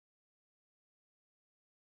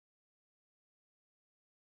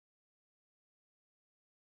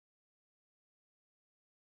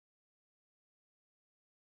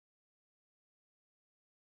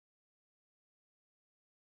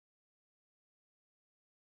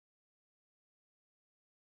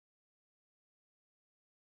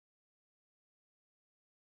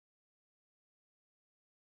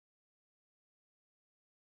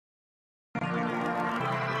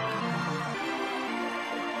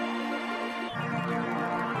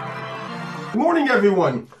Good morning,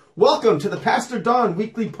 everyone. Welcome to the Pastor Don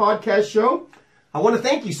Weekly Podcast Show. I want to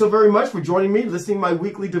thank you so very much for joining me, listening to my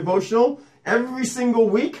weekly devotional every single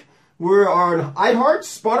week. We're on iHeart,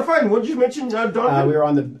 Spotify, and what did you mention, Don? We were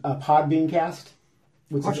on the Podbean cast.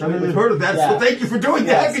 I've never heard of that, so thank you for doing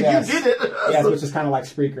that, because you did it. Yes, which is kind of like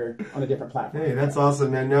Spreaker on a different platform. Hey, that's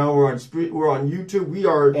awesome, man. Now we're on YouTube. We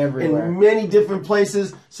are everywhere, in many different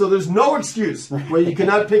places, so there's no excuse where you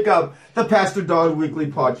cannot pick up the Pastor Don Weekly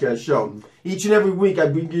Podcast Show. Each and every week, I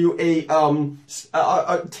bring you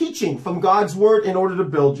a teaching from God's Word in order to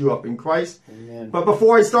build you up in Christ. Amen. But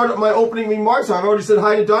before I start my opening remarks, I've already said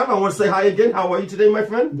hi to Don. I want to say hi again. How are you today, my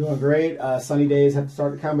friend? Doing great. Sunny days have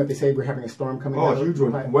started to come, but they say we're having a storm coming. Oh, huge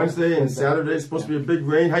one. Wednesday and Saturday is supposed to be a big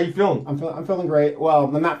rain. How you feeling? I'm feeling great. Well,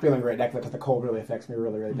 I'm not feeling great because the cold really affects me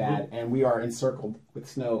really bad, and we are encircled with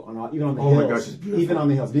snow even on the hills. Oh my gosh, it's beautiful. Even on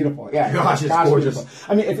the hills, beautiful. Yeah, gosh, it's gorgeous.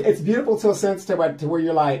 Beautiful. I mean, it's beautiful to a sense to where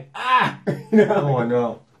you're like, you know. Oh,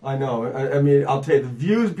 I know. I mean, I'll tell you, the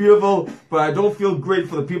view is beautiful, but I don't feel great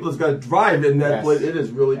for the people that's got to drive in that place. It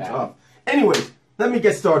is really tough. Anyways, let me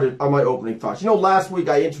get started on my opening thoughts. You know, last week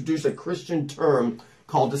I introduced a Christian term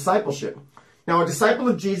called discipleship. Now, a disciple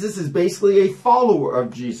of Jesus is basically a follower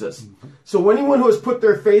of Jesus. So anyone who has put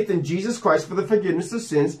their faith in Jesus Christ for the forgiveness of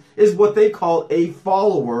sins is what they call a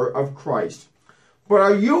follower of Christ. But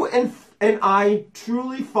are you and I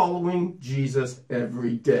truly following Jesus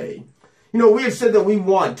every day? You know, we have said that we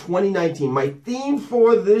want 2019. My theme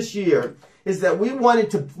for this year is that we want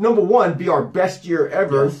it to, number one, be our best year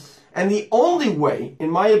ever. Yes. And the only way, in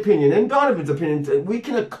my opinion, and Donovan's opinion, that we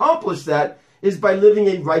can accomplish that is by living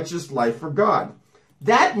a righteous life for God.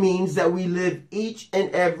 That means that we live each and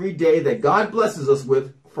every day that God blesses us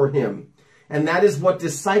with for Him. And that is what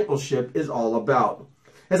discipleship is all about.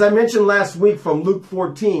 As I mentioned last week from Luke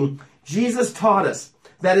 14, Jesus taught us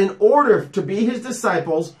that in order to be His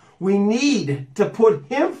disciples, we need to put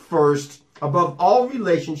Him first above all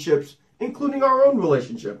relationships, including our own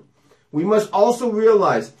relationship. We must also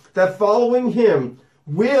realize that following Him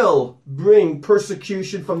will bring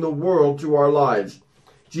persecution from the world to our lives.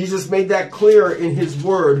 Jesus made that clear in His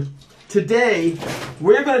Word. Today,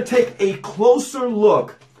 we're going to take a closer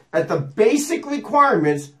look at the basic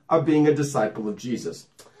requirements of being a disciple of Jesus.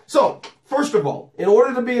 So, first of all, in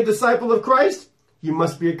order to be a disciple of Christ, you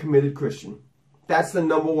must be a committed Christian. That's the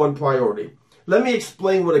number one priority. Let me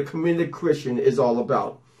explain what a committed Christian is all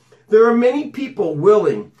about. There are many people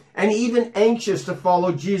willing and even anxious to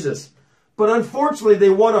follow Jesus, but unfortunately they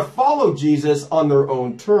want to follow Jesus on their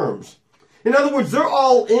own terms. In other words, they're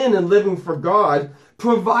all in and living for God,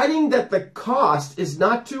 providing that the cost is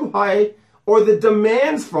not too high or the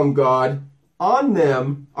demands from God on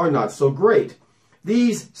them are not so great.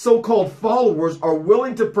 These so-called followers are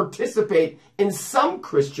willing to participate in some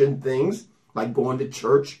Christian things, like going to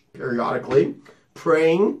church periodically,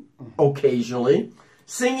 praying occasionally,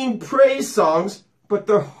 singing praise songs, but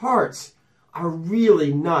their hearts are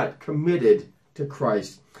really not committed to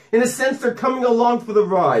Christ. In a sense, they're coming along for the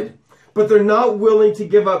ride, but they're not willing to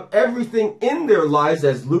give up everything in their lives,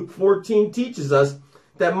 as Luke 14 teaches us,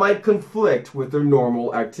 that might conflict with their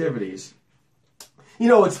normal activities. You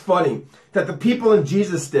know, it's funny that the people in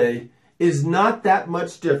Jesus' day is not that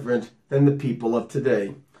much different than the people of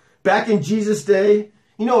today. Back in Jesus' day,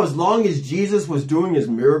 you know, as long as Jesus was doing His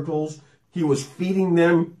miracles, He was feeding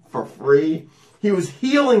them for free, He was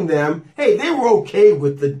healing them, hey, they were okay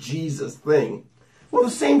with the Jesus thing. Well,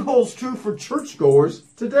 the same holds true for churchgoers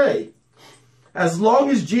today. As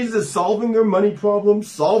long as Jesus is solving their money problems,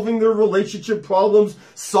 solving their relationship problems,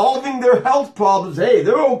 solving their health problems, hey,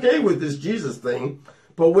 they're okay with this Jesus thing.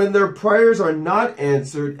 But when their prayers are not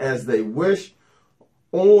answered as they wish,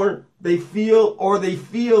 or they feel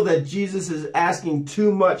that Jesus is asking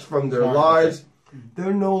too much from their lives,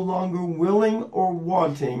 they're no longer willing or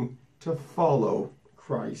wanting to follow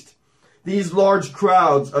Christ. These large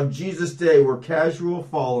crowds of Jesus' day were casual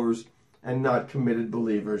followers and not committed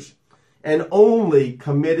believers. And only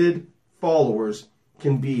committed followers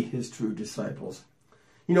can be His true disciples.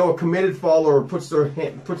 You know, a committed follower puts their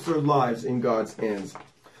lives in God's hands.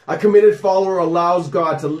 A committed follower allows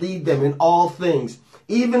God to lead them in all things,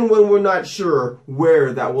 even when we're not sure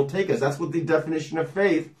where that will take us. That's what the definition of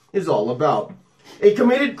faith is all about. A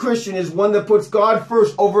committed Christian is one that puts God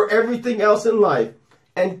first over everything else in life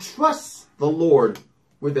and trusts the Lord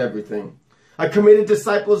with everything. A committed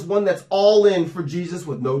disciple is one that's all in for Jesus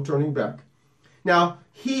with no turning back. Now,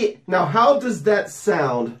 how does that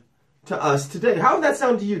sound to us today? How would that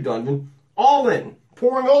sound to you, Donovan? All in.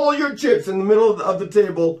 Pouring all your chips in the middle of the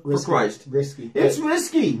table for Christ. Risky. It's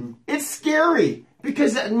risky. Mm-hmm. It's scary.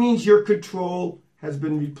 Because that means your control has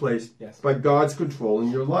been replaced by God's control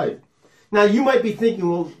in your life. Now, you might be thinking,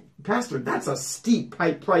 well, Pastor, that's a steep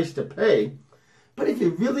price to pay. But if you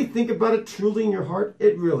really think about it truly in your heart,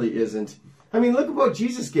 it really isn't. I mean, look at what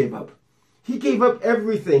Jesus gave up. He gave up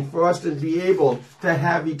everything for us to be able to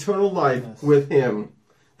have eternal life with him.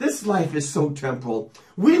 This life is so temporal.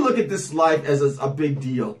 We look at this life as a big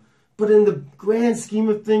deal. But in the grand scheme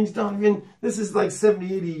of things, Donovan, this is like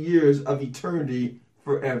 70, 80 years of eternity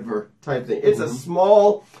forever type thing. It's a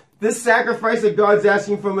small, this sacrifice that God's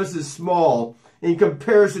asking from us is small in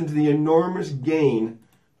comparison to the enormous gain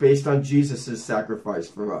based on Jesus' sacrifice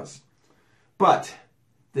for us. But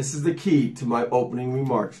this is the key to my opening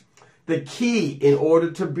remarks. The key in order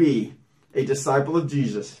to be a disciple of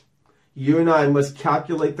Jesus, you and I must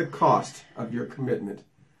calculate the cost of your commitment.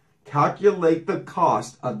 Calculate the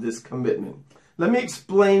cost of this commitment. Let me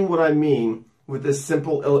explain what I mean with this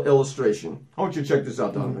simple illustration. I want you to check this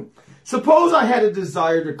out, Donovan. Suppose I had a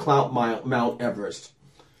desire to climb Mount Everest.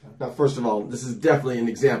 Now, first of all, this is definitely an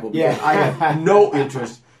example because I have no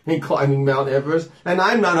interest in climbing Mount Everest, and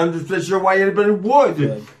I'm not 100% sure why anybody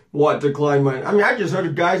would want to climb Mount. I mean, I just heard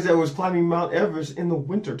of guys that was climbing Mount Everest in the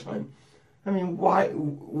wintertime. I mean, why?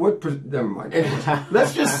 Never mind. Anyways,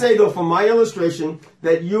 let's just say, though, for my illustration,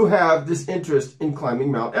 that you have this interest in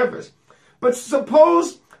climbing Mount Everest. But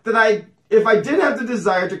suppose that if I did have the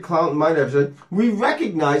desire to climb Mount Everest, we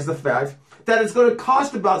recognize the fact that it's going to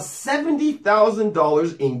cost about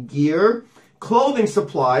 $70,000 in gear, clothing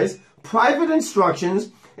supplies, private instructions,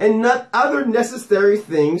 and other necessary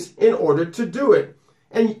things in order to do it.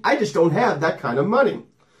 And I just don't have that kind of money.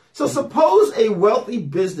 So suppose a wealthy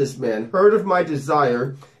businessman heard of my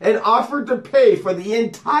desire and offered to pay for the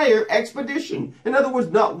entire expedition. In other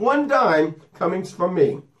words, not one dime coming from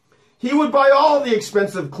me. He would buy all the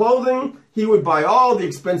expensive clothing. He would buy all the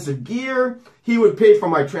expensive gear. He would pay for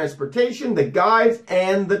my transportation, the guides,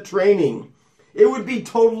 and the training. It would be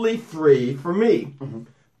totally free for me.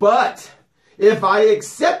 But if I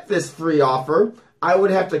accept this free offer, I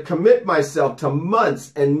would have to commit myself to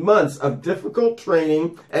months and months of difficult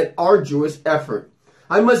training and arduous effort.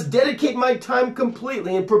 I must dedicate my time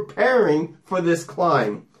completely in preparing for this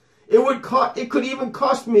climb. It could even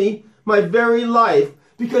cost me my very life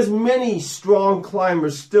because many strong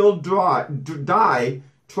climbers still die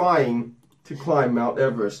trying to climb Mount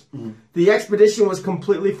Everest. The expedition was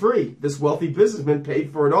completely free. This wealthy businessman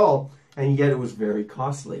paid for it all, and yet it was very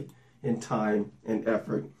costly in time and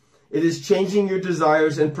effort. It is changing your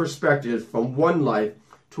desires and perspectives from one life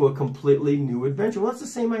to a completely new adventure. Well, that's the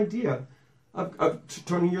same idea of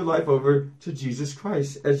turning your life over to Jesus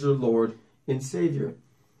Christ as your Lord and Savior.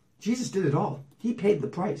 Jesus did it all. He paid the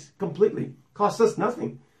price completely. Cost us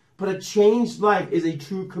nothing. But a changed life is a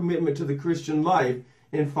true commitment to the Christian life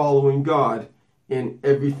in following God in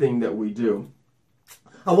everything that we do.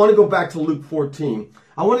 I want to go back to Luke 14.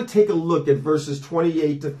 I want to take a look at verses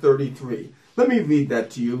 28 to 33. Let me read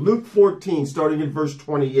that to you. Luke 14, starting in verse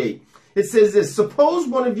 28. It says this, suppose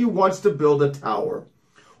one of you wants to build a tower.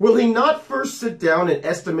 Will he not first sit down and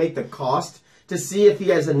estimate the cost to see if he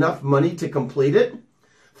has enough money to complete it?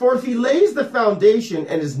 For if he lays the foundation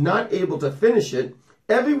and is not able to finish it,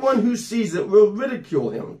 everyone who sees it will ridicule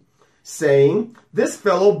him, saying, this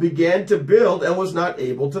fellow began to build and was not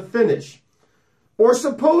able to finish. Or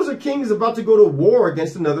suppose a king is about to go to war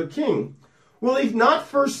against another king. Will he not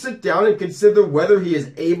first sit down and consider whether he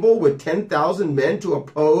is able with 10,000 men to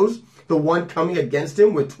oppose the one coming against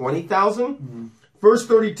him with 20,000? Verse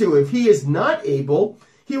 32, if he is not able,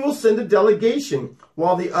 he will send a delegation,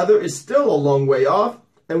 while the other is still a long way off,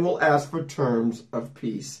 and will ask for terms of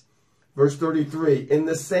peace. Verse 33, in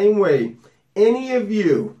the same way, any of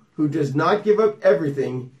you who does not give up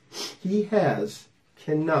everything he has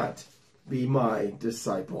cannot be my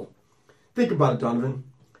disciple. Think about it, Donovan.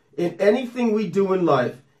 In anything we do in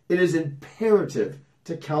life, it is imperative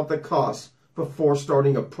to count the costs before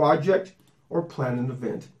starting a project or plan an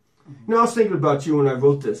event. You know, I was thinking about you when I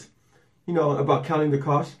wrote this, about counting the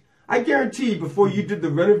cost. I guarantee before you did the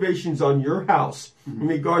renovations on your house, in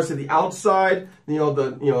regards to the outside,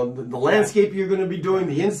 the landscape you're going to be doing,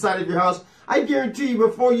 the inside of your house, I guarantee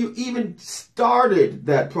before you even started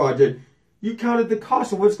that project, you counted the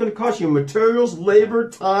cost of what it's going to cost you. Materials, labor,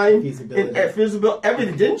 time, feasibility,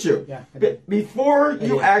 everything, didn't you? Yeah. Before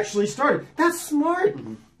you actually started. That's smart.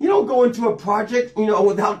 You don't go into a project,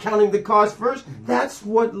 without counting the cost first. That's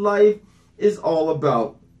what life is all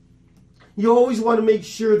about. You always want to make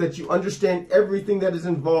sure that you understand everything that is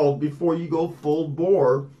involved before you go full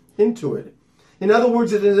bore into it. In other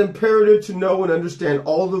words, it is imperative to know and understand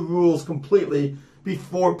all the rules completely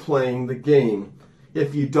before playing the game.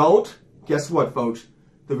 If you don't, guess what, folks?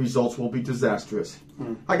 the results will be disastrous.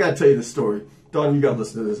 I got to tell you this story. Don, you got to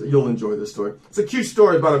listen to this. You'll enjoy this story. It's a cute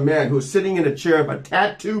story about a man who was sitting in a chair of a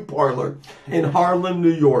tattoo parlor in Harlem,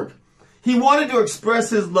 New York. He wanted to express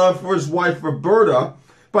his love for his wife, Roberta,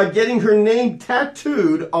 by getting her name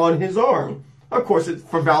tattooed on his arm. Of course, it's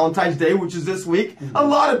for Valentine's Day, which is this week. A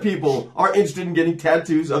lot of people are interested in getting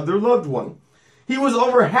tattoos of their loved one. He was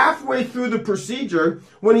over halfway through the procedure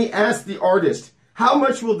when he asked the artist, "How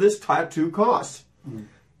much will this tattoo cost?"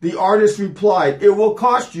 The artist replied, "It will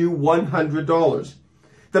cost you $100.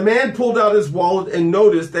 The man pulled out his wallet and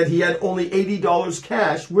noticed that he had only $80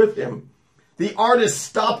 cash with him. The artist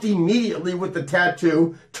stopped immediately with the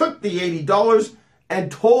tattoo, took the $80,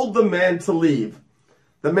 and told the man to leave.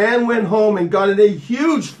 The man went home and got in a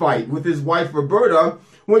huge fight with his wife, Roberta,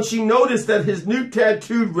 when she noticed that his new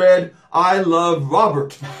tattoo read, "I love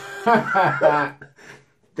Robert."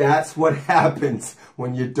 That's what happens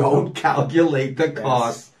when you don't calculate the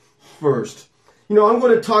cost first. You know, I'm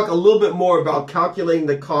going to talk a little bit more about calculating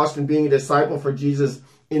the cost and being a disciple for Jesus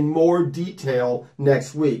in more detail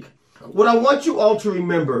next week. What I want you all to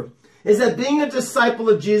remember is that being a disciple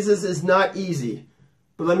of Jesus is not easy.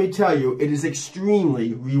 But let me tell you, it is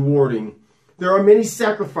extremely rewarding. There are many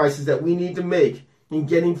sacrifices that we need to make in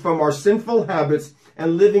getting from our sinful habits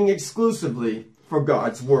and living exclusively for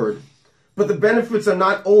God's Word. But the benefits are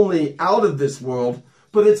not only out of this world,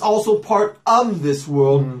 but it's also part of this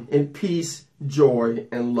world in peace, joy,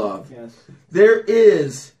 and love. Yes. There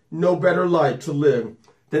is no better life to live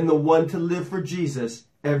than the one to live for Jesus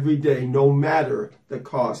every day, no matter the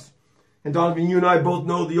cost. And Donovan, you and I both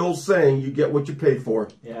know the old saying, you get what you pay for.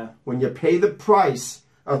 Yeah. When you pay the price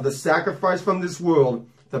of the sacrifice from this world,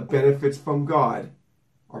 the benefits from God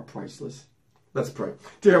are priceless. Let's pray.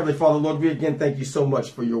 Dear Heavenly Father, Lord, we again thank you so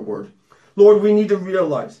much for your word. Lord, we need to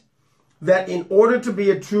realize that in order to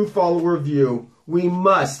be a true follower of you, we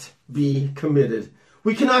must be committed.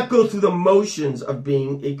 We cannot go through the motions of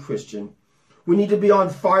being a Christian. We need to be on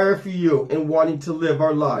fire for you and wanting to live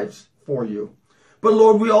our lives for you. But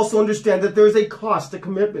Lord, we also understand that there is a cost to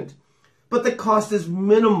commitment. But the cost is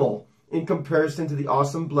minimal in comparison to the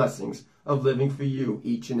awesome blessings of living for you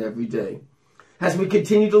each and every day. As we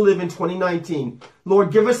continue to live in 2019,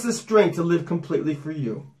 Lord, give us the strength to live completely for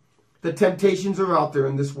you. The temptations are out there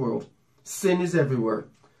in this world. Sin is everywhere.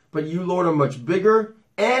 But you, Lord, are much bigger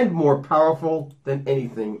and more powerful than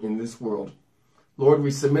anything in this world. Lord,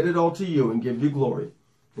 we submit it all to you and give you glory.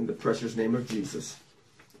 In the precious name of Jesus.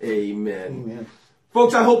 Amen. Amen.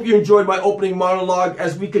 Folks, I hope you enjoyed my opening monologue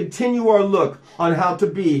as we continue our look on how to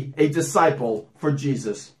be a disciple for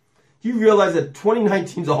Jesus. You realize that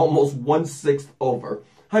 2019 is almost 1/6 over.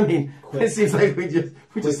 I mean, it seems like we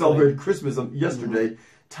just celebrated Christmas yesterday.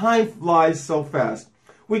 Time flies so fast.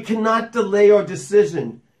 We cannot delay our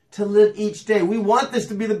decision to live each day. We want this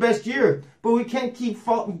to be the best year, but we can't keep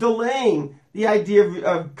delaying the idea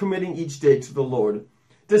of committing each day to the Lord.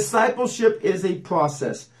 Discipleship is a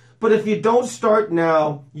process. But if you don't start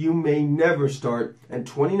now, you may never start. And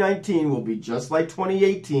 2019 will be just like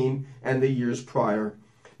 2018 and the years prior.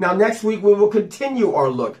 Now, next week, we will continue our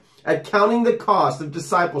look at counting the cost of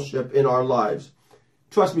discipleship in our lives.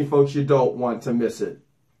 Trust me, folks, you don't want to miss it.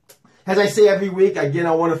 As I say every week, again,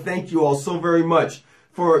 I want to thank you all so very much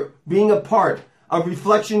for being a part of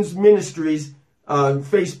Reflections Ministries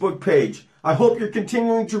Facebook page. I hope you're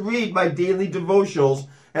continuing to read my daily devotionals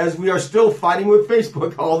as we are still fighting with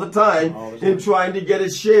Facebook all the time and trying to get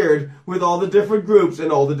it shared with all the different groups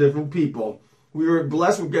and all the different people. We are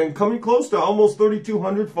blessed. We're coming close to almost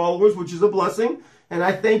 3,200 followers, which is a blessing. And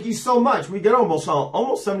I thank you so much. We get almost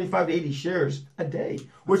 75 to 80 shares a day,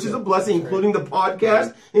 which is a blessing, including the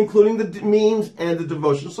podcast, including the memes and the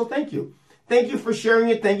devotional. So thank you. Thank you for sharing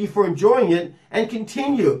it. Thank you for enjoying it. And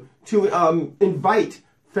continue to invite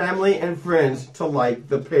family and friends to like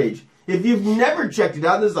the page. If you've never checked it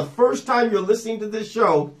out, this is the first time you're listening to this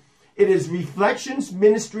show, it is Reflections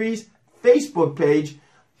Ministries Facebook page.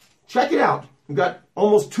 Check it out. We've got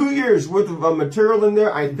almost 2 years worth of material in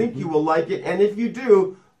there. I think you will like it. And if you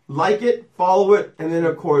do, like it, follow it, and then,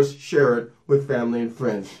 of course, share it with family and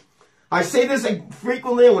friends. I say this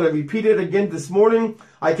frequently. I'm going to repeat it again this morning.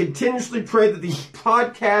 I continuously pray that these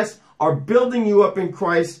podcasts are building you up in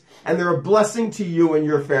Christ, and they're a blessing to you and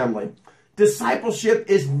your family. Discipleship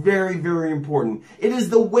is very, very important. It is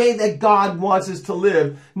the way that God wants us to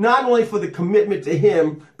live, not only for the commitment to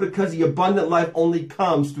Him, because the abundant life only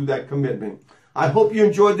comes through that commitment. I hope you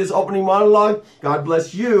enjoyed this opening monologue. God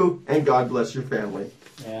bless you, and God bless your family.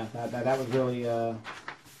 Yeah, that was really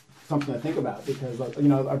something to think about, because you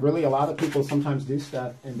know, really a lot of people sometimes do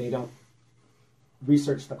stuff and they don't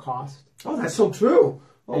research the cost. Oh, that's so true.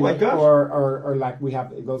 Oh my gosh. Or like we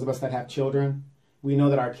have those of us that have children. We know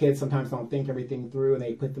that our kids sometimes don't think everything through, and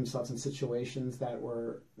they put themselves in situations that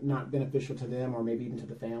were not beneficial to them, or maybe even to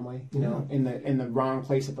the family. You know, in the wrong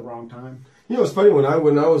place at the wrong time. You know, it's funny when I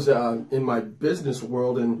was in my business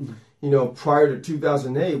world, and you know, prior to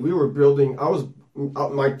 2008, we were building.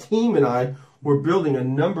 My team and I were building a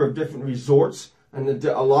number of different resorts and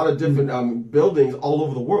a lot of different buildings all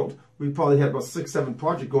over the world. We probably had about 6, 7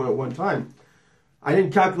 projects going at one time. I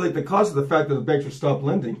didn't calculate the cost of the fact that the banks would stop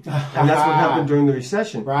lending. And that's what happened during the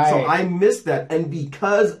recession. Right. So I missed that. And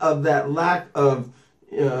because of that lack of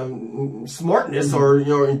smartness or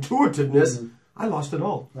intuitiveness, I lost it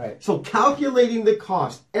all. Right. So calculating the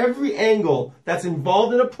cost, every angle that's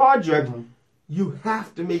involved in a project, you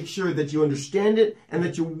have to make sure that you understand it and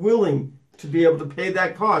that you're willing to be able to pay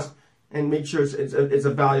that cost and make sure it's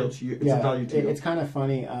a value to you. It's a value to you. It's kind of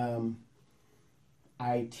funny.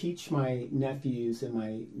 I teach my nephews and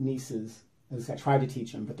my nieces, as I try to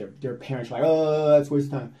teach them, but their parents are like, oh, that's a waste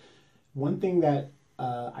of time. One thing that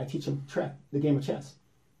I teach them, the game of chess.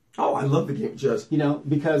 Oh, I love the game of chess. You know,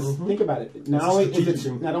 because think about it. Not only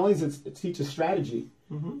does it teach a strategy,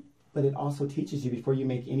 but it also teaches you before you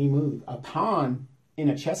make any move. A pawn in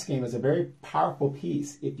a chess game is a very powerful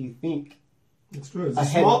piece if you think. It's true. It's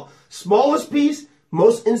the smallest piece,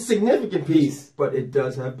 most insignificant piece, but it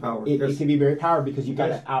does have power. It can be very powerful because you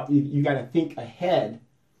got to think ahead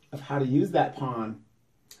of how to use that pawn.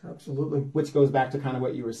 Absolutely. Which goes back to kind of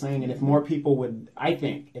what you were saying. And if more people would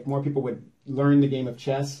learn the game of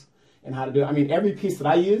chess and how to do it. I mean, every piece that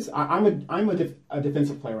I use, I'm a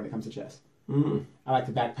defensive player when it comes to chess. I like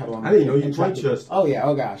to backpedal on. I didn't know you played chess. Oh yeah.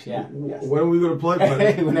 Oh gosh. Yeah. Yes. When are we going to play?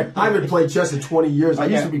 I haven't played chess in 20 years. I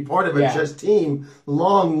used to be part of a chess team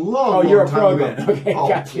long you're a time pro ago. then. Okay. Oh,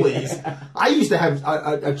 Gotcha. Please. I used to have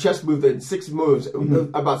a chess move in 6 moves.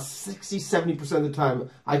 About 60-70% of the time,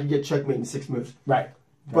 I could get checkmate in 6 moves. Right.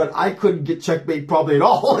 But I couldn't get checkmate probably at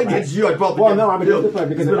all against you. I'd probably I'm a defensive player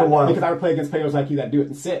because I would play against players like you that do it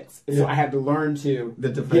in 6. Yeah. So I had to learn to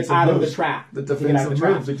get out of the trap. The defensive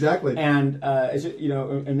moves, exactly. And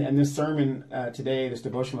and this sermon today, this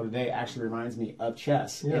devotional today, actually reminds me of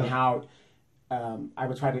chess and how I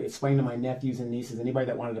would try to explain to my nephews and nieces, anybody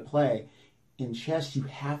that wanted to play, in chess you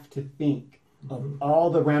have to think of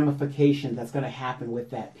all the ramifications that's going to happen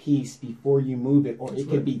with that piece before you move it, or it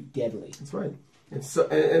could be deadly. That's right. And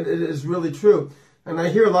it is really true. And I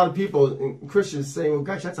hear a lot of people, Christians, saying, well,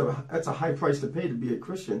 gosh, that's a high price to pay to be a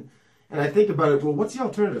Christian. And I think about it, well, what's the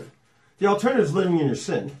alternative? The alternative is living in your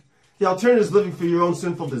sin. The alternative is living for your own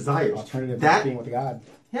sinful desires. The alternative is being with God.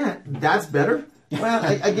 Yeah, that's better. Well,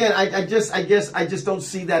 I just don't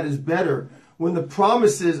see that as better when the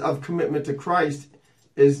promises of commitment to Christ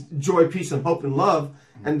is joy, peace, and hope and love,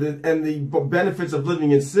 and the benefits of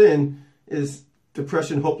living in sin is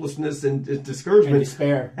depression, hopelessness, and discouragement, and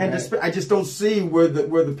despair. And despair. I just don't see where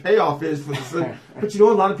the payoff is for the sin. But you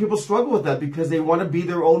know, a lot of people struggle with that because they want to be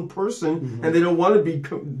their own person, and they don't want to be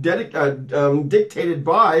dictated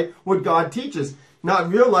by what God teaches.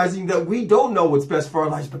 Not realizing that we don't know what's best for our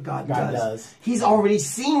lives, but God does. He's already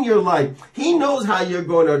seen your life. He knows how you're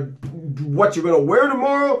what you're going to wear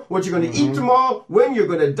tomorrow, what you're going to eat tomorrow, when you're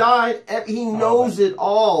going to die. He knows it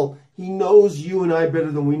all. He knows you and I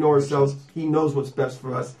better than we know ourselves. He knows what's best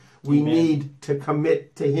for us. We need to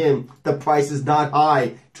commit to Him. The price is not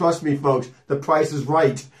high. Trust me, folks. The price is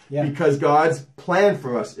right. Yeah. Because God's plan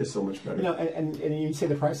for us is so much better. You know, and you say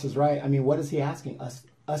the price is right. I mean, what is He asking us?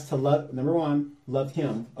 Us to love, number one, love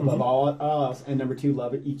Him above all else, and number 2,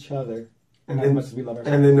 love each other as much as we love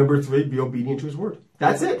ourselves. And then number 3, be obedient to His word.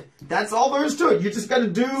 That's it. That's all there is to it. You just got to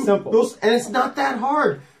do those, and it's not that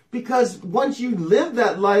hard because once you live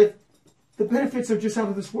that life, the benefits are just out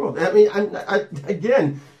of this world. I mean,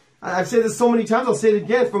 I've said this so many times. I'll say it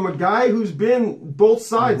again. From a guy who's been both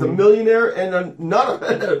sides, a millionaire and not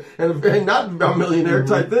a millionaire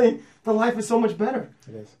type thing, the life is so much better.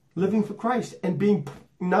 It is. Living for Christ and being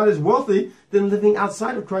not as wealthy than living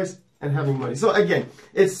outside of Christ and having money. So again,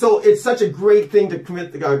 it's such a great thing to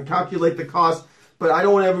calculate the cost, but I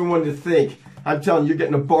don't want everyone to think, I'm telling you, you're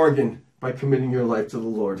getting a bargain by committing your life to the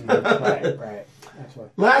Lord. Right.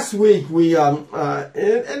 Last week we and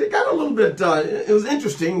it got a little bit. It was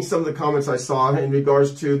interesting, some of the comments I saw in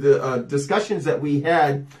regards to the discussions that we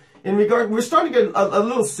had in regard. We're starting a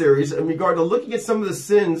little series in regard to looking at some of the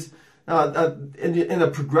sins in a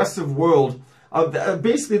progressive world.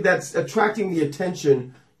 Basically, that's attracting the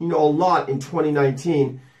attention, a lot in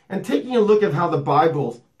 2019, and taking a look at how the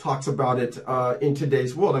Bible talks about it in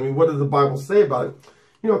today's world. I mean, what does the Bible say about it?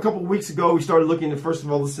 a couple of weeks ago, we started looking at, first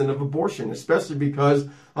of all, the sin of abortion, especially because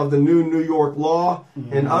of the new New York law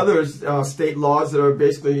and others, state laws that are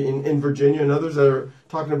basically in Virginia and others that are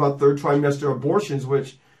talking about third trimester abortions,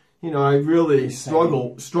 which, I really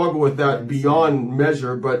struggle with that beyond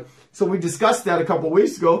measure. But so we discussed that a couple of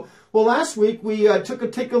weeks ago. Well, last week we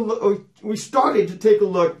started to take a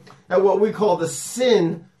look at what we call the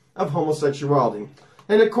sin of homosexuality.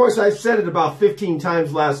 And of course, I said it about 15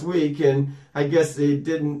 times last week, and I guess a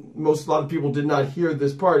lot of people did not hear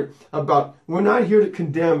this part about we're not here to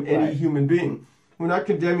condemn any human being. We're not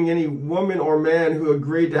condemning any woman or man who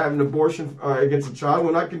agreed to have an abortion against a child.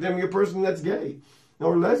 We're not condemning a person that's gay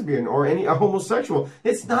or lesbian or a homosexual.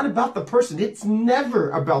 It's not about the person. It's never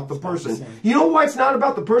about the person. You know why it's not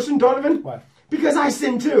about the person, Donovan? Why? Because I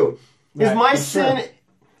sin too. Is my sin,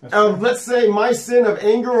 let's say my sin of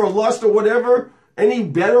anger or lust or whatever, any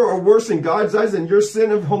better or worse in God's eyes than your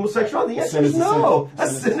sin of homosexuality? The answer is no. A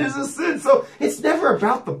sin is a sin. So it's never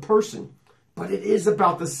about the person, but it is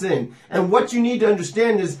about the sin. And what you need to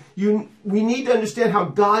understand is we need to understand how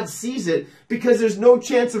God sees it, because there's no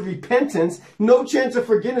chance of repentance, no chance of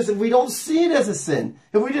forgiveness if we don't see it as a sin.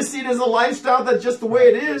 If we just see it as a lifestyle that's just the way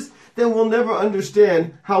it is, then we'll never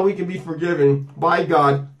understand how we can be forgiven by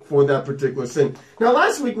God for that particular sin. Now,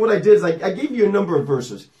 last week what I did is I gave you a number of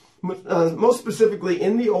verses, most specifically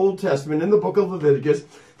in the Old Testament, in the book of Leviticus,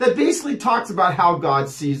 that basically talks about how God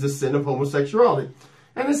sees the sin of homosexuality.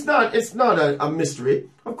 And it's not a mystery.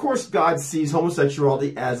 Of course, God sees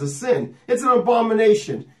homosexuality as a sin. It's an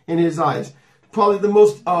abomination in His eyes. Probably the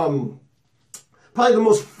most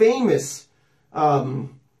famous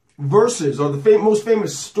verses, or the most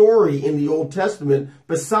famous story in the Old Testament,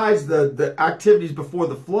 besides the activities before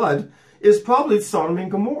the flood, is probably Sodom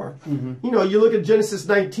and Gomorrah. You look at Genesis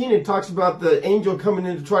 19, it talks about the angel coming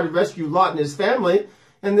in to try to rescue Lot and his family.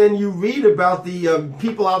 And then you read about the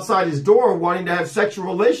people outside his door wanting to have sexual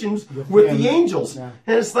relations with the angels. Yeah.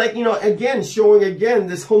 And it's like, again, showing again,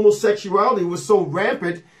 this homosexuality was so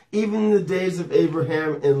rampant even in the days of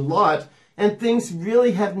Abraham and Lot. And things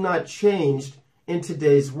really have not changed in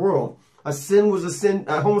today's world. A sin was a sin.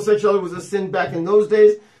 Homosexuality was a sin back in those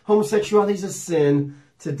days. Homosexuality is a sin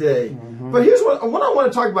today. But here's what I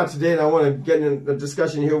want to talk about today, and I want to get in a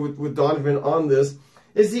discussion here with Donovan on this,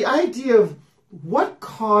 is the idea of what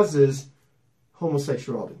causes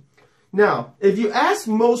homosexuality. Now, if you ask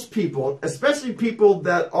most people, especially people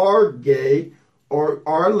that are gay or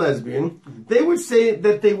are lesbian, they would say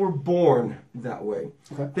that they were born that way.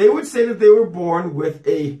 Okay. They would say that they were born with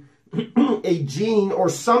a gene or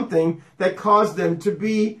something that caused them to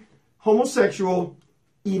be homosexual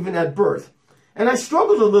even at birth. And I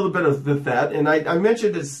struggled a little bit with that, and I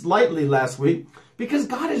mentioned it slightly last week, because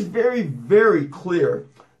God is very, very clear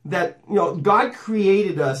that, God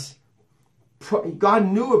created us. God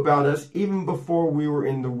knew about us even before we were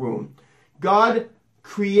in the womb. God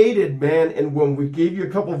created man and woman. We gave you a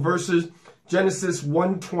couple verses, Genesis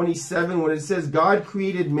 1:27, when it says, God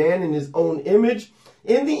created man in His own image.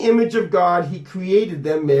 In the image of God, He created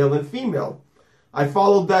them, male and female. I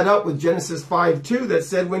followed that up with Genesis 5:2 that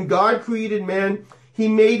said, when God created man, He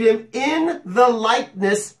made him in the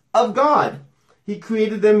likeness of God. He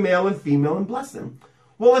created them, male and female, and blessed them.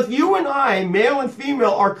 Well, if you and I, male and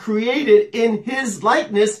female, are created in His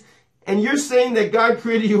likeness, and you're saying that God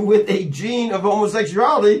created you with a gene of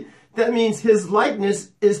homosexuality, that means His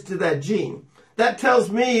likeness is to that gene. That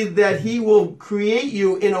tells me that He will create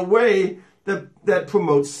you in a way that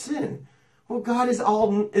promotes sin. Well, God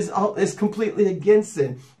is completely against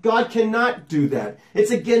sin. God cannot do that.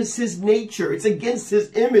 It's against His nature. It's against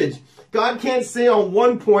His image. God can't say on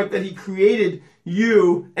one point that He created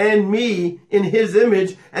you and me in His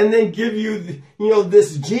image and then give you,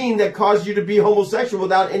 this gene that caused you to be homosexual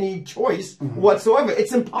without any choice whatsoever.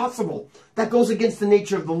 It's impossible. That goes against the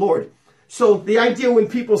nature of the Lord. So the idea when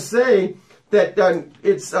people say that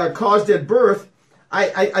it's caused at birth,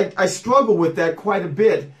 I struggle with that quite a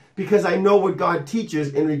bit, because I know what God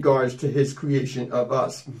teaches in regards to His creation of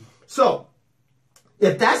us. So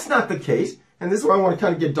if that's not the case, and this is where I want to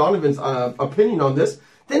kind of get Donovan's opinion on this,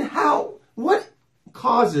 then what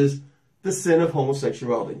causes the sin of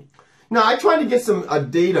homosexuality? Now, I tried to get some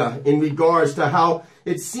data in regards to how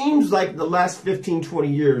it seems like the last 15, 20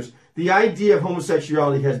 years, the idea of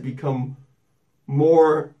homosexuality has become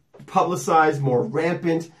more publicized, more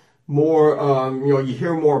rampant, more, you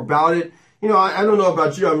hear more about it. I don't know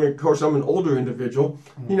about you. I mean, of course, I'm an older individual.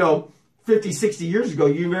 50, 60 years ago,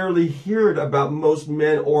 you rarely heard about most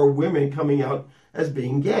men or women coming out as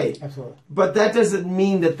being gay. Absolutely. But that doesn't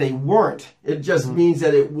mean that they weren't. It just means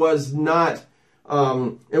that it was not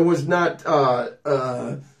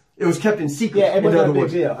It was kept in secret. Yeah, it wasn't a big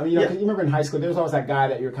words. deal. I mean, you remember in high school, there was always that guy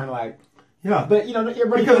that you're kind of like, yeah. But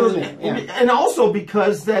everybody because yeah. And also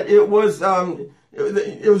because that it was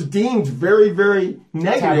deemed very, very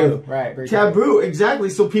negative. Taboo, right? Very taboo, exactly.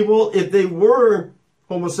 So people, if they were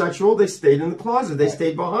homosexual, they stayed in the closet. They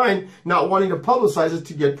stayed behind, not wanting to publicize it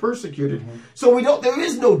to get persecuted. So there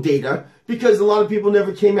is no data because a lot of people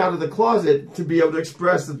never came out of the closet to be able to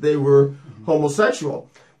express that they were homosexual.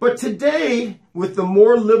 But today, with the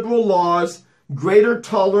more liberal laws, greater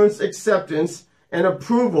tolerance, acceptance, and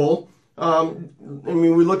approval,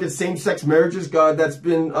 we look at same-sex marriages, that's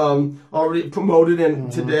been already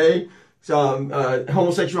promoted today.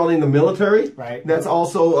 Homosexuality in the military, right? That's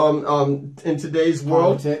also in today's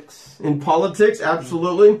world. In politics,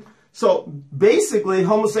 absolutely. So basically,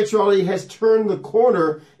 homosexuality has turned the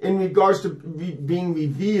corner in regards to being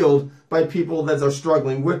revealed by people that are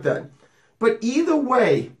struggling with that. But either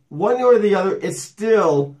way, one or the other, it's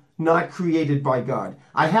still not created by God.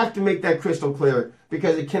 I have to make that crystal clear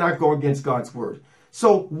because it cannot go against God's word.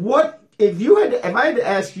 So if I had to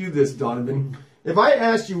ask you this, Donovan, if I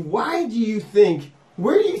asked you, where do you think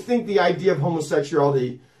the idea of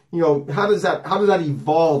homosexuality, how does that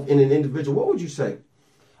evolve in an individual? What would you say?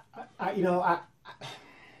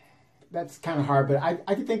 That's kind of hard, but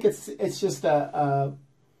I think it's just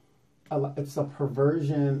it's a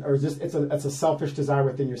perversion, or just it's a selfish desire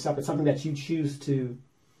within yourself. It's something that you choose to,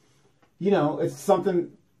 it's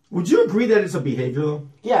something. Would you agree that it's a behavior, though?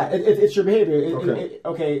 Yeah, it's your behavior.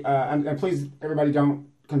 Okay. And please, everybody, don't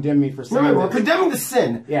condemn me for saying No, we're condemning the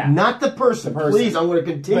sin, not the person. Please, I'm going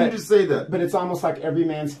to continue to say that. But it's almost like every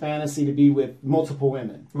man's fantasy to be with multiple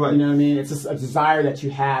women. Right. You know what I mean? It's just a desire that you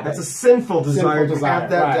have. That's a sinful desire to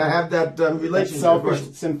have that relationship. Selfish,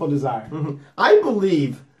 sinful desire. I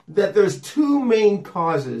believe that there's two main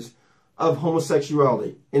causes of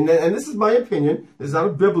homosexuality. And this is my opinion. This is not a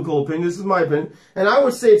biblical opinion. This is my opinion. And I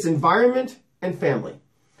would say it's environment and family.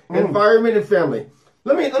 Environment and family.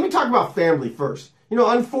 Let me talk about family first.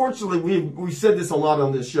 Unfortunately, we've said this a lot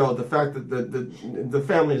on this show, the fact that the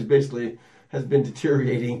family has been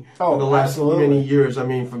deteriorating for the last many years. I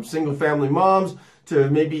mean, from single family moms to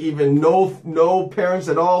maybe even no parents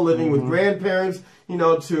at all, living with grandparents,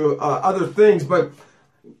 to other things. But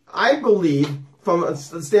I believe, from a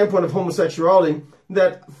standpoint of homosexuality,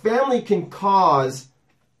 that family can cause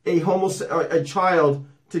a child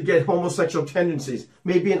to get homosexual tendencies,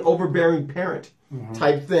 maybe an overbearing parent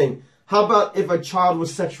type thing. How about if a child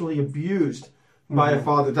was sexually abused by a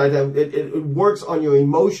father? It works on your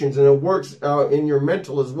emotions, and it works in your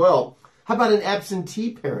mental as well. How about an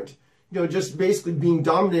absentee parent? Just basically being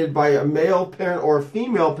dominated by a male parent or a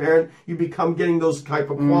female parent, you become getting those type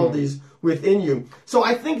of qualities within you. So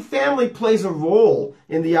I think family plays a role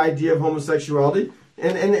in the idea of homosexuality.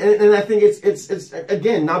 And I think it's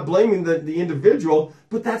again, not blaming the individual,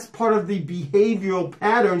 but that's part of the behavioral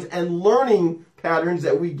patterns and learning patterns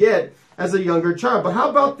that we get as a younger child. But how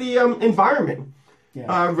about the environment?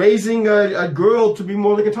 Raising a girl to be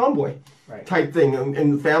more like a tomboy type thing.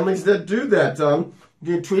 And families that do that,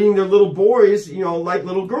 treating their little boys, like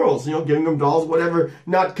little girls, giving them dolls, whatever,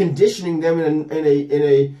 not conditioning them in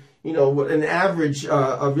an average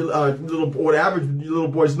what average little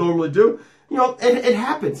boys normally do. It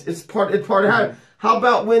happens. It's part of how. How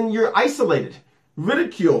about when you're isolated,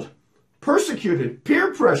 ridiculed, persecuted,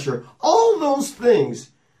 peer pressure? All those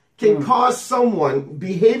things can cause someone,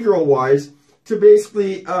 behavioral-wise, to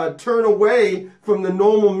basically turn away from the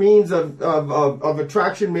normal means of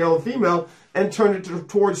attraction, male or female, and turn it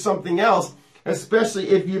towards something else, especially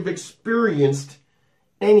if you've experienced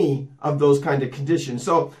any of those kind of conditions.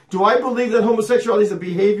 So, do I believe that homosexuality is a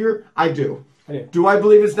behavior? I do. Do I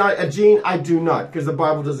believe it's not a gene? I do not, because the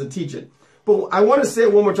Bible doesn't teach it. But I want to say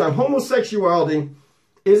it one more time. Homosexuality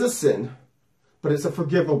is a sin, but it's a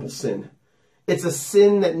forgivable sin. It's a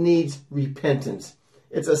sin that needs repentance.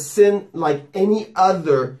 It's a sin like any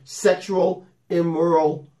other sexual,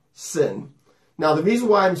 immoral sin. Now, the reason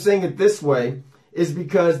why I'm saying it this way is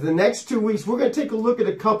because the next 2 weeks, we're going to take a look at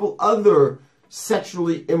a couple other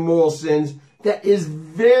sexually immoral sins that is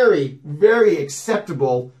very, very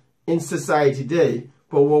acceptable in society today.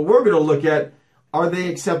 But what we're going to look at, are they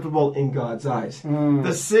acceptable in God's eyes?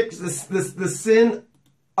 The sin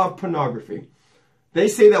of pornography. They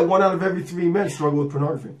say that 1 out of every 3 men struggle with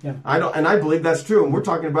pornography. I believe that's true. And we're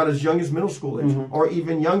talking about as young as middle school age or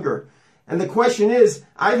even younger. And the question is,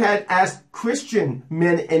 I've had asked Christian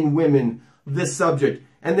men and women this subject,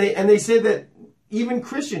 and they say that even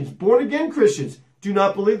Christians, born again Christians, do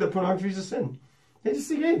not believe that pornography is a sin. They just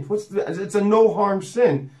say, hey, it's a no harm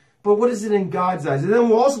sin. But what is it in God's eyes? And then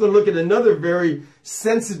we're also going to look at another very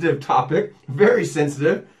sensitive topic, very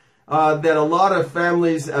sensitive, that a lot of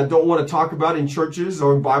families don't want to talk about in churches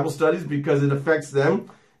or in Bible studies because it affects them,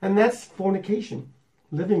 and that's fornication,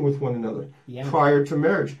 living with one another prior to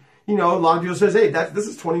marriage. You know, a lot of people says, hey, this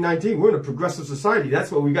is 2019. We're in a progressive society.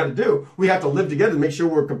 That's what we got to do. We have to live together, make sure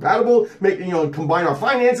we're compatible, combine our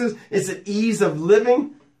finances. It's an ease of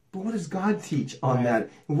living. But what does God teach on that?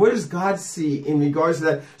 What does God see in regards to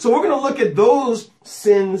that? So we're going to look at those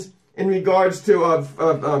sins in regards to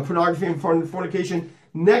pornography and fornication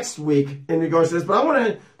next week in regards to this. But I want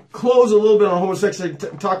to close a little bit on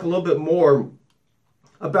homosexuality, talk a little bit more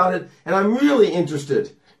about it. And I'm really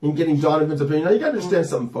interested in getting Donovan's opinion. Now, you got to understand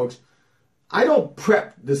something, folks. I don't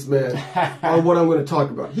prep this man on what I'm going to talk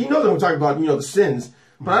about. He knows I'm going to talk about, the sins,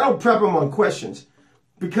 but I don't prep him on questions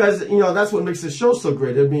because, that's what makes this show so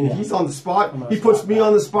great. I mean, he's on the spot. He puts me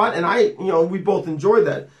on the spot, and we both enjoy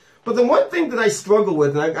that. But the one thing that I struggle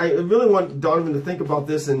with, and I really want Donovan to think about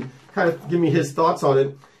this and kind of give me his thoughts on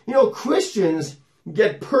it. Christians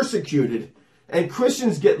get persecuted, and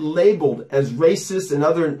Christians get labeled as racist and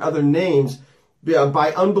other names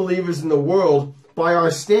by unbelievers in the world by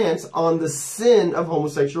our stance on the sin of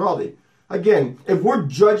homosexuality. Again, if we're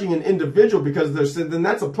judging an individual because of their sin, then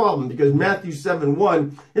that's a problem, because Matthew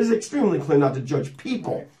 7:1 is extremely clear not to judge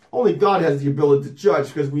people. Only God has the ability to judge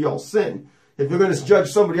because we all sin. If you're going to judge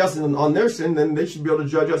somebody else on their sin, then they should be able to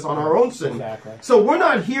judge us on our own sin. Exactly. So we're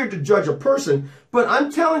not here to judge a person, but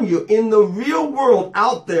I'm telling you, in the real world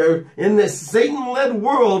out there, in this Satan-led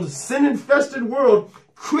world, sin-infested world,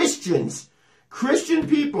 Christian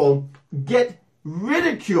people get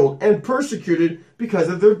ridiculed and persecuted because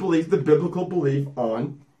of their belief, the biblical belief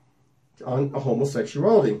on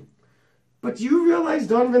homosexuality. But do you realize,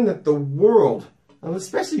 Donovan, that the world, and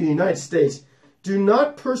especially the United States, do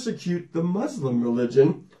not persecute the Muslim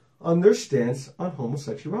religion on their stance on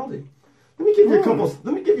homosexuality? Let me give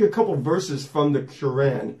you a couple verses from the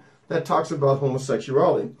Quran that talks about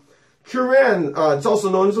homosexuality. Quran, it's also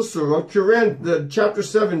known as a surah. Quran, chapter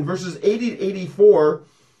 7, verses 80 to 84,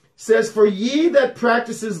 says, "For ye that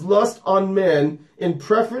practices lust on men in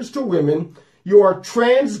preference to women, you are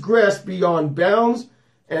transgressed beyond bounds,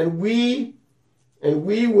 and we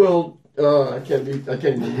will." I can't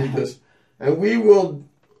even read this. And we will.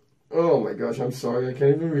 Oh my gosh, I'm sorry, I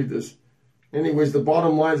can't even read this. Anyways, the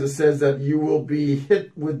bottom line is it says that you will be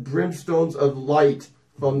hit with brimstones of light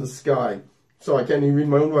from the sky. So I can't even read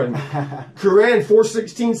my own writing. Quran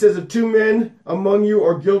 4:16 says, "If two men among you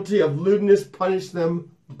are guilty of lewdness, punish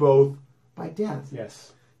them both by death."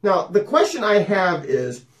 Yes. Now, the question I have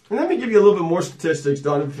is, and let me give you a little bit more statistics,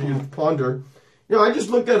 Don, if you ponder. I just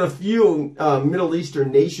looked at a few Middle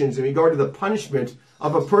Eastern nations in regard to the punishment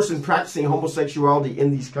of a person practicing homosexuality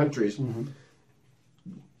in these countries. Mm-hmm.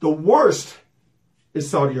 The worst is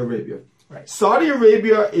Saudi Arabia. Right. Saudi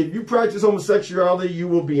Arabia, if you practice homosexuality, you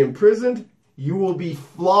will be imprisoned. You will be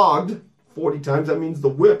flogged 40 times. That means the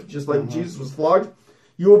whip, just like Jesus was flogged.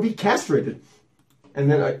 You will be castrated. And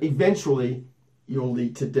then eventually you'll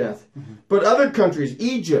lead to death. Mm-hmm. But other countries,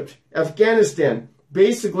 Egypt, Afghanistan,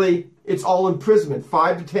 basically it's all imprisonment.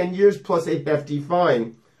 5 to 10 years plus a hefty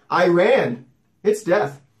fine. Iran, it's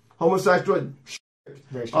death. Homosexuality,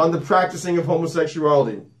 on the practicing of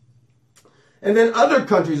homosexuality. And then other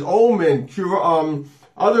countries, Oman,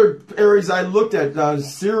 other areas I looked at,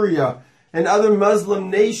 Syria, and other Muslim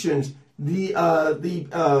nations, the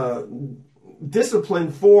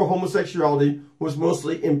discipline for homosexuality was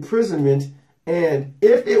mostly imprisonment, and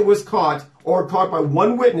if it was caught, or caught by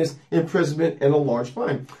one witness, imprisonment and a large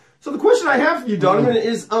fine. So the question I have for you, Donovan,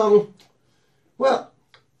 is, well,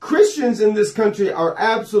 Christians in this country are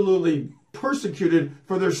absolutely persecuted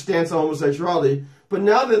for their stance on homosexuality. But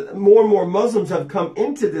now that more and more Muslims have come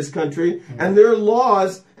into this country, and their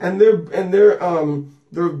laws and their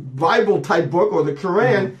Bible type book, or the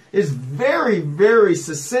Quran, is very, very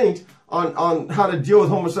succinct on how to deal with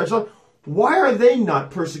homosexuality, why are they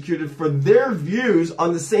not persecuted for their views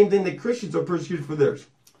on the same thing that Christians are persecuted for theirs?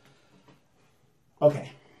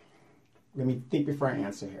 Okay. Let me think before I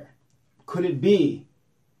answer here. Could it be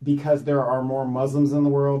because there are more Muslims in the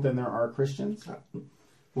world than there are Christians?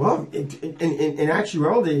 Well, in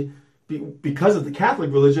actuality, because of the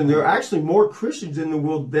Catholic religion, there are actually more Christians in the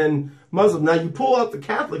world than Muslims. Now, you pull out the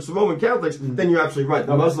Catholics, the Roman Catholics, then you're absolutely right.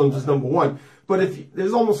 The Muslims is number one. But if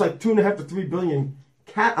there's almost like 2.5 to 3 billion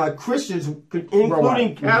Christians,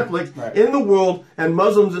 including Catholics, in the world, and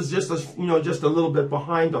Muslims is just a little bit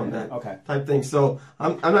behind on that type thing. So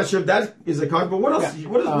I'm not sure if that is a cause. But what else?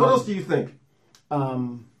 What else do you think? I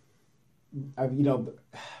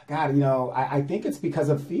think it's because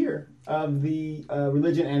of fear of the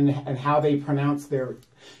religion and how they pronounce their.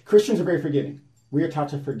 Christians are very forgiving. We are taught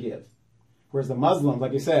to forgive. Whereas the Muslims,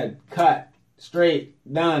 like you said, cut, straight,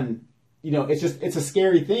 done. You know, it's a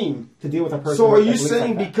scary thing to deal with a person. So are you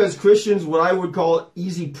saying because Christians, what I would call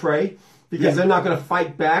easy prey, because they're not going to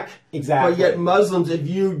fight back? Exactly. But yet Muslims, if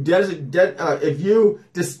you desecrate, that's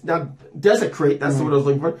the word I was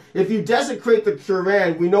looking for. If you desecrate the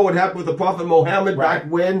Quran, we know what happened with the Prophet Muhammad back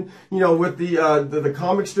when, you know, with the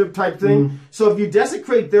comic strip type thing. So if you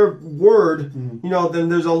desecrate their word, you know, then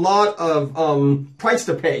there's a lot of price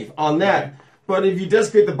to pay on that. Right. But if you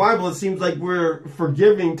desecrate the Bible, it seems like we're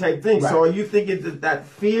forgiving type thing. Right. So are you thinking that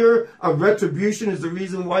fear of retribution is the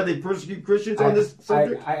reason why they persecute Christians on this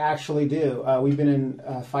subject? I actually do. We've been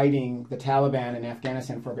fighting the Taliban in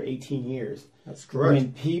Afghanistan for over 18 years. That's correct.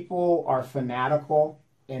 When people are fanatical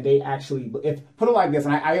and they actually, put it like this,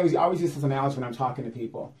 and I always use this analogy when I'm talking to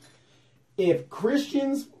people. If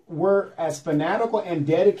Christians were as fanatical and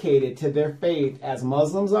dedicated to their faith as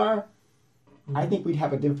Muslims are, I think we'd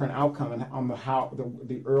have a different outcome on how the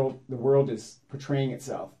world is portraying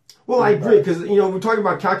itself. Well, I agree, because you know we're talking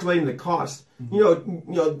about calculating the cost. You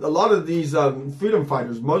know, a lot of these freedom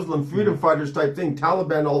fighters, Muslim freedom fighters type thing,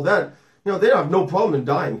 Taliban, all that. You know, they have no problem in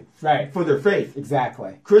dying for their faith.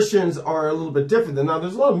 Exactly. Christians are a little bit different. Now,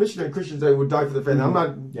 there's a lot of missionary Christians that would die for their faith. I'm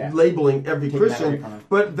not labeling every Christian,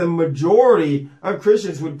 but the majority of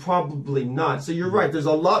Christians would probably not. So you're right. There's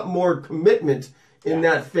a lot more commitment in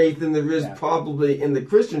that faith than there is probably in the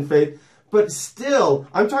Christian faith. But still,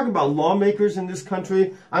 I'm talking about lawmakers in this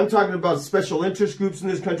country. I'm talking about special interest groups in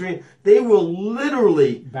this country. They will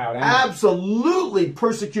literally, absolutely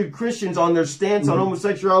persecute Christians on their stance on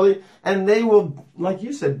homosexuality. And they will, like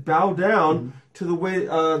you said, bow down to the way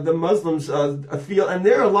the Muslims feel. And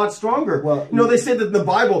they're a lot stronger. Well, you know, they say that in the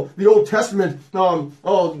Bible, the Old Testament, the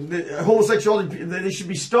homosexuality, they should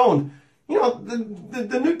be stoned. You know,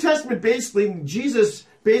 the New Testament Jesus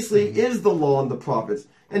basically is the law and the prophets.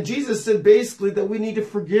 And Jesus said basically that we need to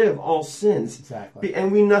forgive all sins. Exactly.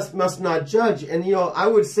 And we must not judge. And, you know, I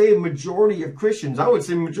would say a majority of Christians, I would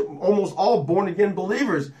say almost all born-again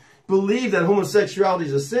believers, believe that homosexuality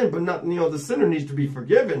is a sin, but not, you know, the sinner needs to be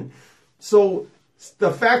forgiven. So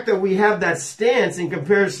the fact that we have that stance in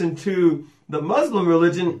comparison to the Muslim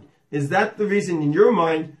religion, is that the reason in your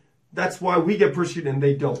mind that's why we get persecuted and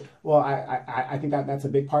they don't? Well, I think that's a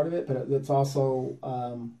big part of it, but it's also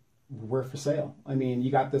we're for sale. I mean, you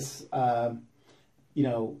got this,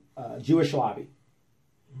 Jewish lobby.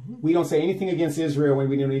 We don't say anything against Israel when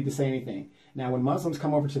we don't need to say anything. Now, when Muslims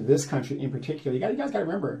come over to this country in particular, you guys got to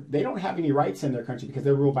remember, they don't have any rights in their country because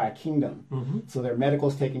they're ruled by a kingdom. So their medical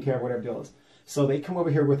is taken care of, whatever deal is. So they come over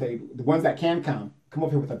here with the ones that can come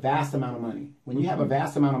over here with a vast amount of money. When you have a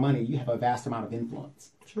vast amount of money, you have a vast amount of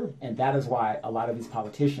influence. Sure. And that is why a lot of these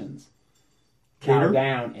politicians bow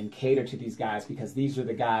down and cater to these guys, because these are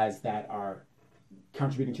the guys that are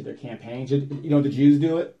contributing to their campaigns. You know, the Jews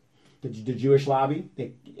do it, the Jewish lobby,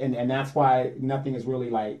 and that's why nothing is really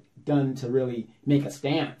like done to really make a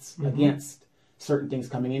stance against certain things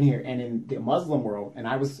coming in here. And in the Muslim world, and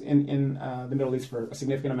I was in the Middle East for a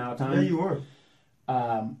significant amount of time. Yeah, you were.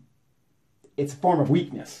 It's a form of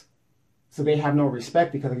weakness. So they have no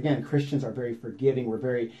respect because, again, Christians are very forgiving. We're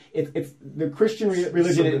very, it's the Christian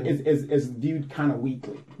religion is viewed kind of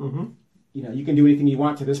weakly. You know, you can do anything you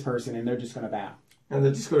want to this person and they're just going to bow. And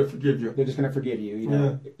they're just going to forgive you. They're just going to forgive you. You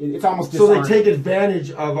know, it's almost disarming. So they take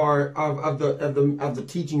advantage of the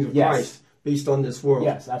teachings of Christ based on this world.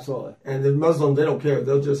 Yes, absolutely. And the Muslims, they don't care.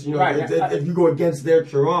 They'll just, you know, if you go against their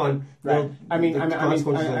Quran, I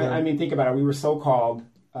mean, think about it. We were so-called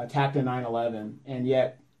attacked in 9/11, and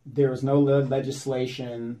yet there was no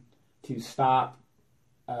legislation to stop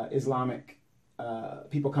Islamic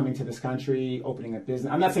people coming to this country, opening a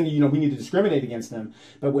business. I'm not saying, you know, we need to discriminate against them,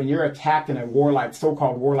 but when you're attacked in a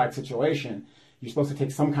so-called warlike situation, you're supposed to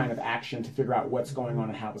take some kind of action to figure out what's going on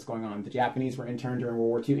and how it's going on. The Japanese were interned during World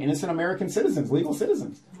War II, innocent American citizens, legal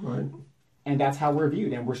citizens. Right. And that's how we're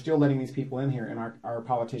viewed, and we're still letting these people in here, and our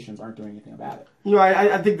politicians aren't doing anything about it. You know,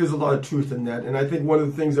 I think there's a lot of truth in that, and I think one of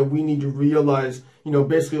the things that we need to realize, you know,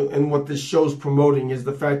 basically, and what this show's promoting is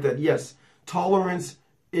the fact that, yes, tolerance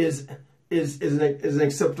is an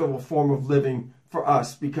acceptable form of living for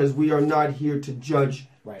us, because we are not here to judge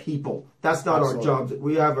people. That's not our job.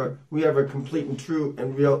 We have a complete and true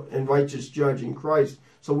and real and righteous judge in Christ,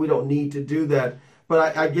 so we don't need to do that.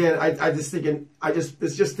 But I just think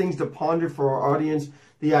it's just things to ponder for our audience.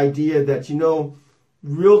 The idea that, you know,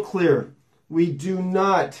 real clear, we do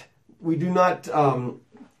not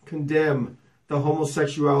condemn the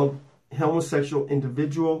homosexual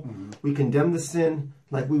individual. We condemn the sin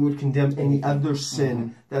like we would condemn any other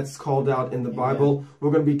sin that's called out in the Bible.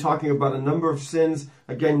 We're going to be talking about a number of sins,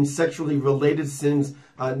 again, sexually related sins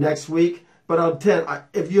next week. But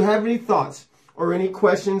if you have any thoughts or any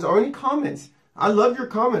questions or any comments, I love your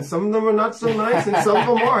comments. Some of them are not so nice and some of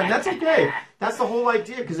them are, and that's okay. That's the whole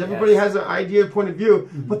idea, because everybody has an idea, point of view,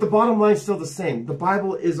 but the bottom line is still the same. The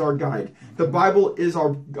Bible is our guide. The Bible is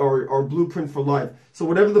our blueprint for life. So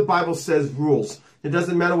whatever the Bible says rules. It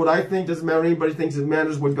doesn't matter what I think, doesn't matter what anybody thinks, it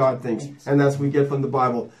matters what God thinks. And that's what we get from the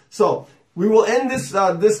Bible. So we will end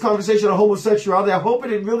this conversation on homosexuality. I hope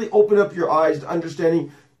it really opened up your eyes to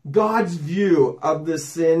understanding God's view of this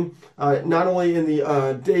sin, not only in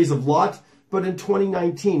the days of Lot, but in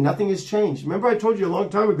 2019. Nothing has changed. Remember, I told you a long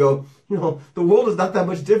time ago, the world is not that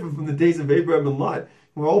much different from the days of Abraham and Lot.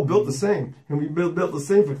 We're all built the same, and we built the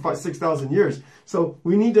same for 6,000 years. So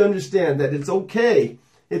we need to understand that it's okay.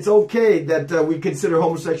 It's okay that we consider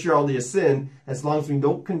homosexuality a sin, as long as we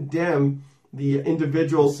don't condemn the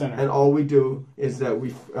individual, and all we do is that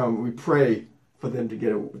we pray for them to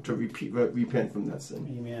repent from that sin.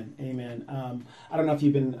 Amen. Amen. I don't know if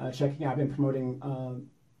you've been checking out. I've been promoting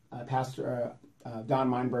Pastor Don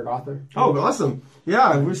Meinberg, author. Oh, awesome.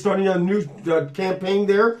 Yeah, we're starting a new campaign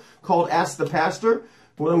there called Ask the Pastor.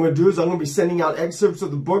 What I'm going to do is I'm going to be sending out excerpts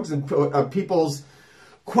of the books and people's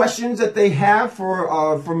questions that they have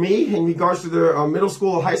for me in regards to their middle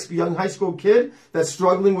school or young high school kid that's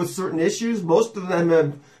struggling with certain issues. Most of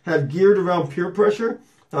them have geared around peer pressure.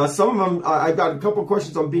 Some of them, I've got a couple of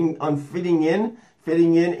questions on fitting in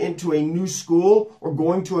into a new school or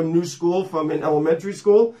going to a new school from an elementary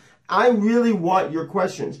school. I really want your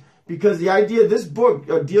questions, because the idea, this book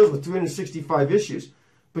deals with 365 issues,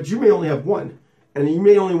 but you may only have one. And you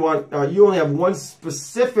may only you only have one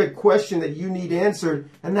specific question that you need answered,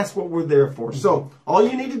 and that's what we're there for. So all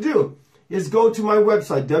you need to do is go to my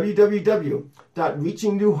website,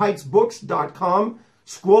 www.reachingnewheightsbooks.com,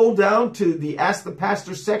 scroll down to the Ask the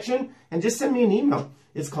Pastor section, and just send me an email.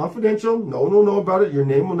 It's confidential. No one will know about it. Your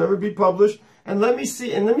name will never be published. And let me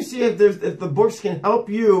see if the books can help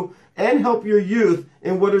you and help your youth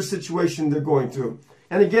in whatever situation they're going through.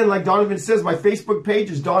 And again, like Donovan says, my Facebook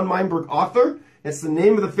page is Don Meinberg Author. It's the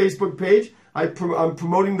name of the Facebook page. I'm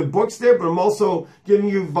promoting the books there, but I'm also giving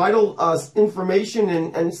you vital information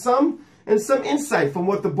and some insight from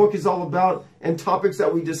what the book is all about and topics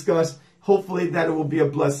that we discuss. Hopefully that it will be a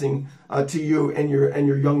blessing to you and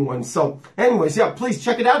your young ones. So anyways, yeah, please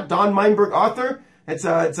check it out. Don Meinberg, Author. It's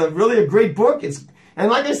a really a great book. And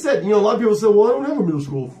like I said, a lot of people say, well, I don't have a middle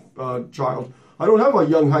school child. I don't have a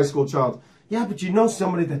young high school child. Yeah, but you know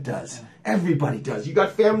somebody that does. Everybody does. You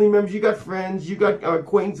got family members, you got friends, you got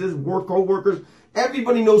acquaintances, co-workers.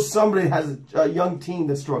 Everybody knows somebody that has a young teen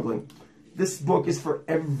that's struggling. This book is for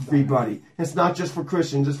everybody. It's not just for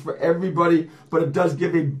Christians. It's for everybody, but it does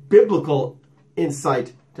give a biblical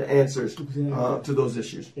insight to answers to those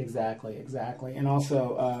issues. Exactly. And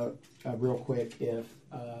also, real quick, if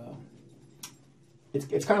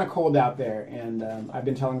it's kind of cold out there, and I've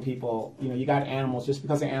been telling people, you got animals. Just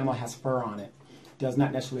because an animal has fur on it does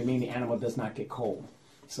not necessarily mean the animal does not get cold.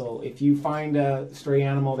 So if you find a stray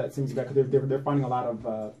animal that seems to be, they're finding a lot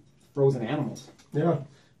of frozen animals. Yeah.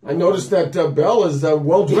 I noticed that Belle is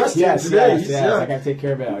well dressed today. Yes, I got to take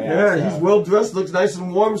care of Belle. He's well dressed, looks nice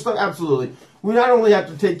and warm and stuff. Absolutely. We not only have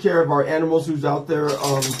to take care of our animals who's out there,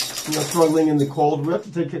 struggling in the cold. We have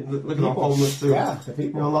to look at our homeless too. Yeah, the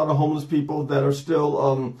people. A lot of homeless people that are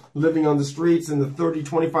still living on the streets in the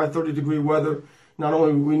 25, 30 degree weather. Not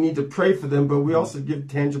only we need to pray for them, but we also give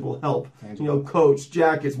tangible help. Coats,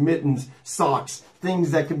 jackets, mittens, socks,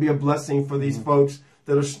 things that can be a blessing for these folks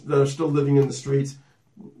that are still living in the streets.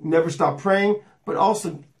 Never stop praying, but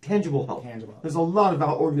also tangible help. There's a lot of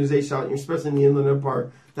organizations out here, especially in the Inland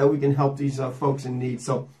Empire, that we can help these folks in need.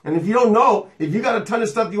 So, and if you don't know, if you got a ton of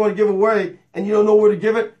stuff you want to give away and you don't know where to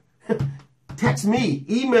give it, text me,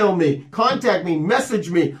 email me, contact me,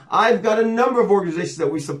 message me. I've got a number of organizations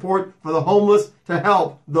that we support for the homeless to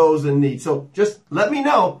help those in need. So just let me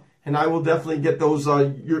know, and I will definitely get those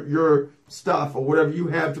your stuff or whatever you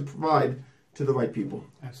have to provide to the right people.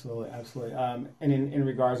 Absolutely. And in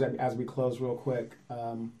regards, as we close real quick,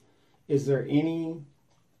 is there anything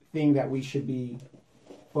that we should be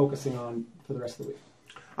focusing on for the rest of the week?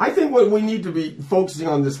 I think what we need to be focusing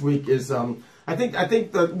on this week is, I think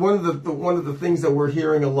that one of the things that we're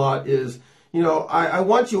hearing a lot is, I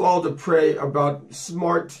want you all to pray about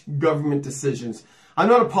smart government decisions. I'm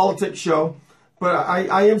not a politics show, but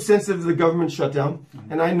I am sensitive to the government shutdown,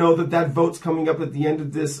 and I know that vote's coming up at the end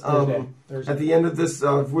of this Thursday. At the end of this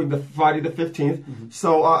week, Friday the 15th.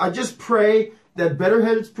 So I just pray that better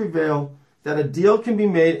heads prevail, that a deal can be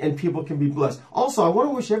made and people can be blessed. Also, I want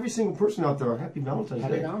to wish every single person out there a happy Valentine's Day.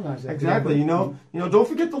 Happy Valentine's Day. Exactly. You know, don't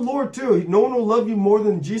forget the Lord too. No one will love you more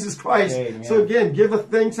than Jesus Christ. Amen. So again, give a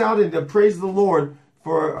thanks out and praise the Lord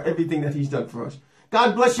for everything that He's done for us.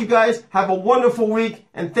 God bless you guys. Have a wonderful week,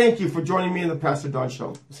 and thank you for joining me in the Pastor Don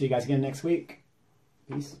Show. See you guys again next week.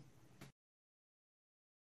 Peace.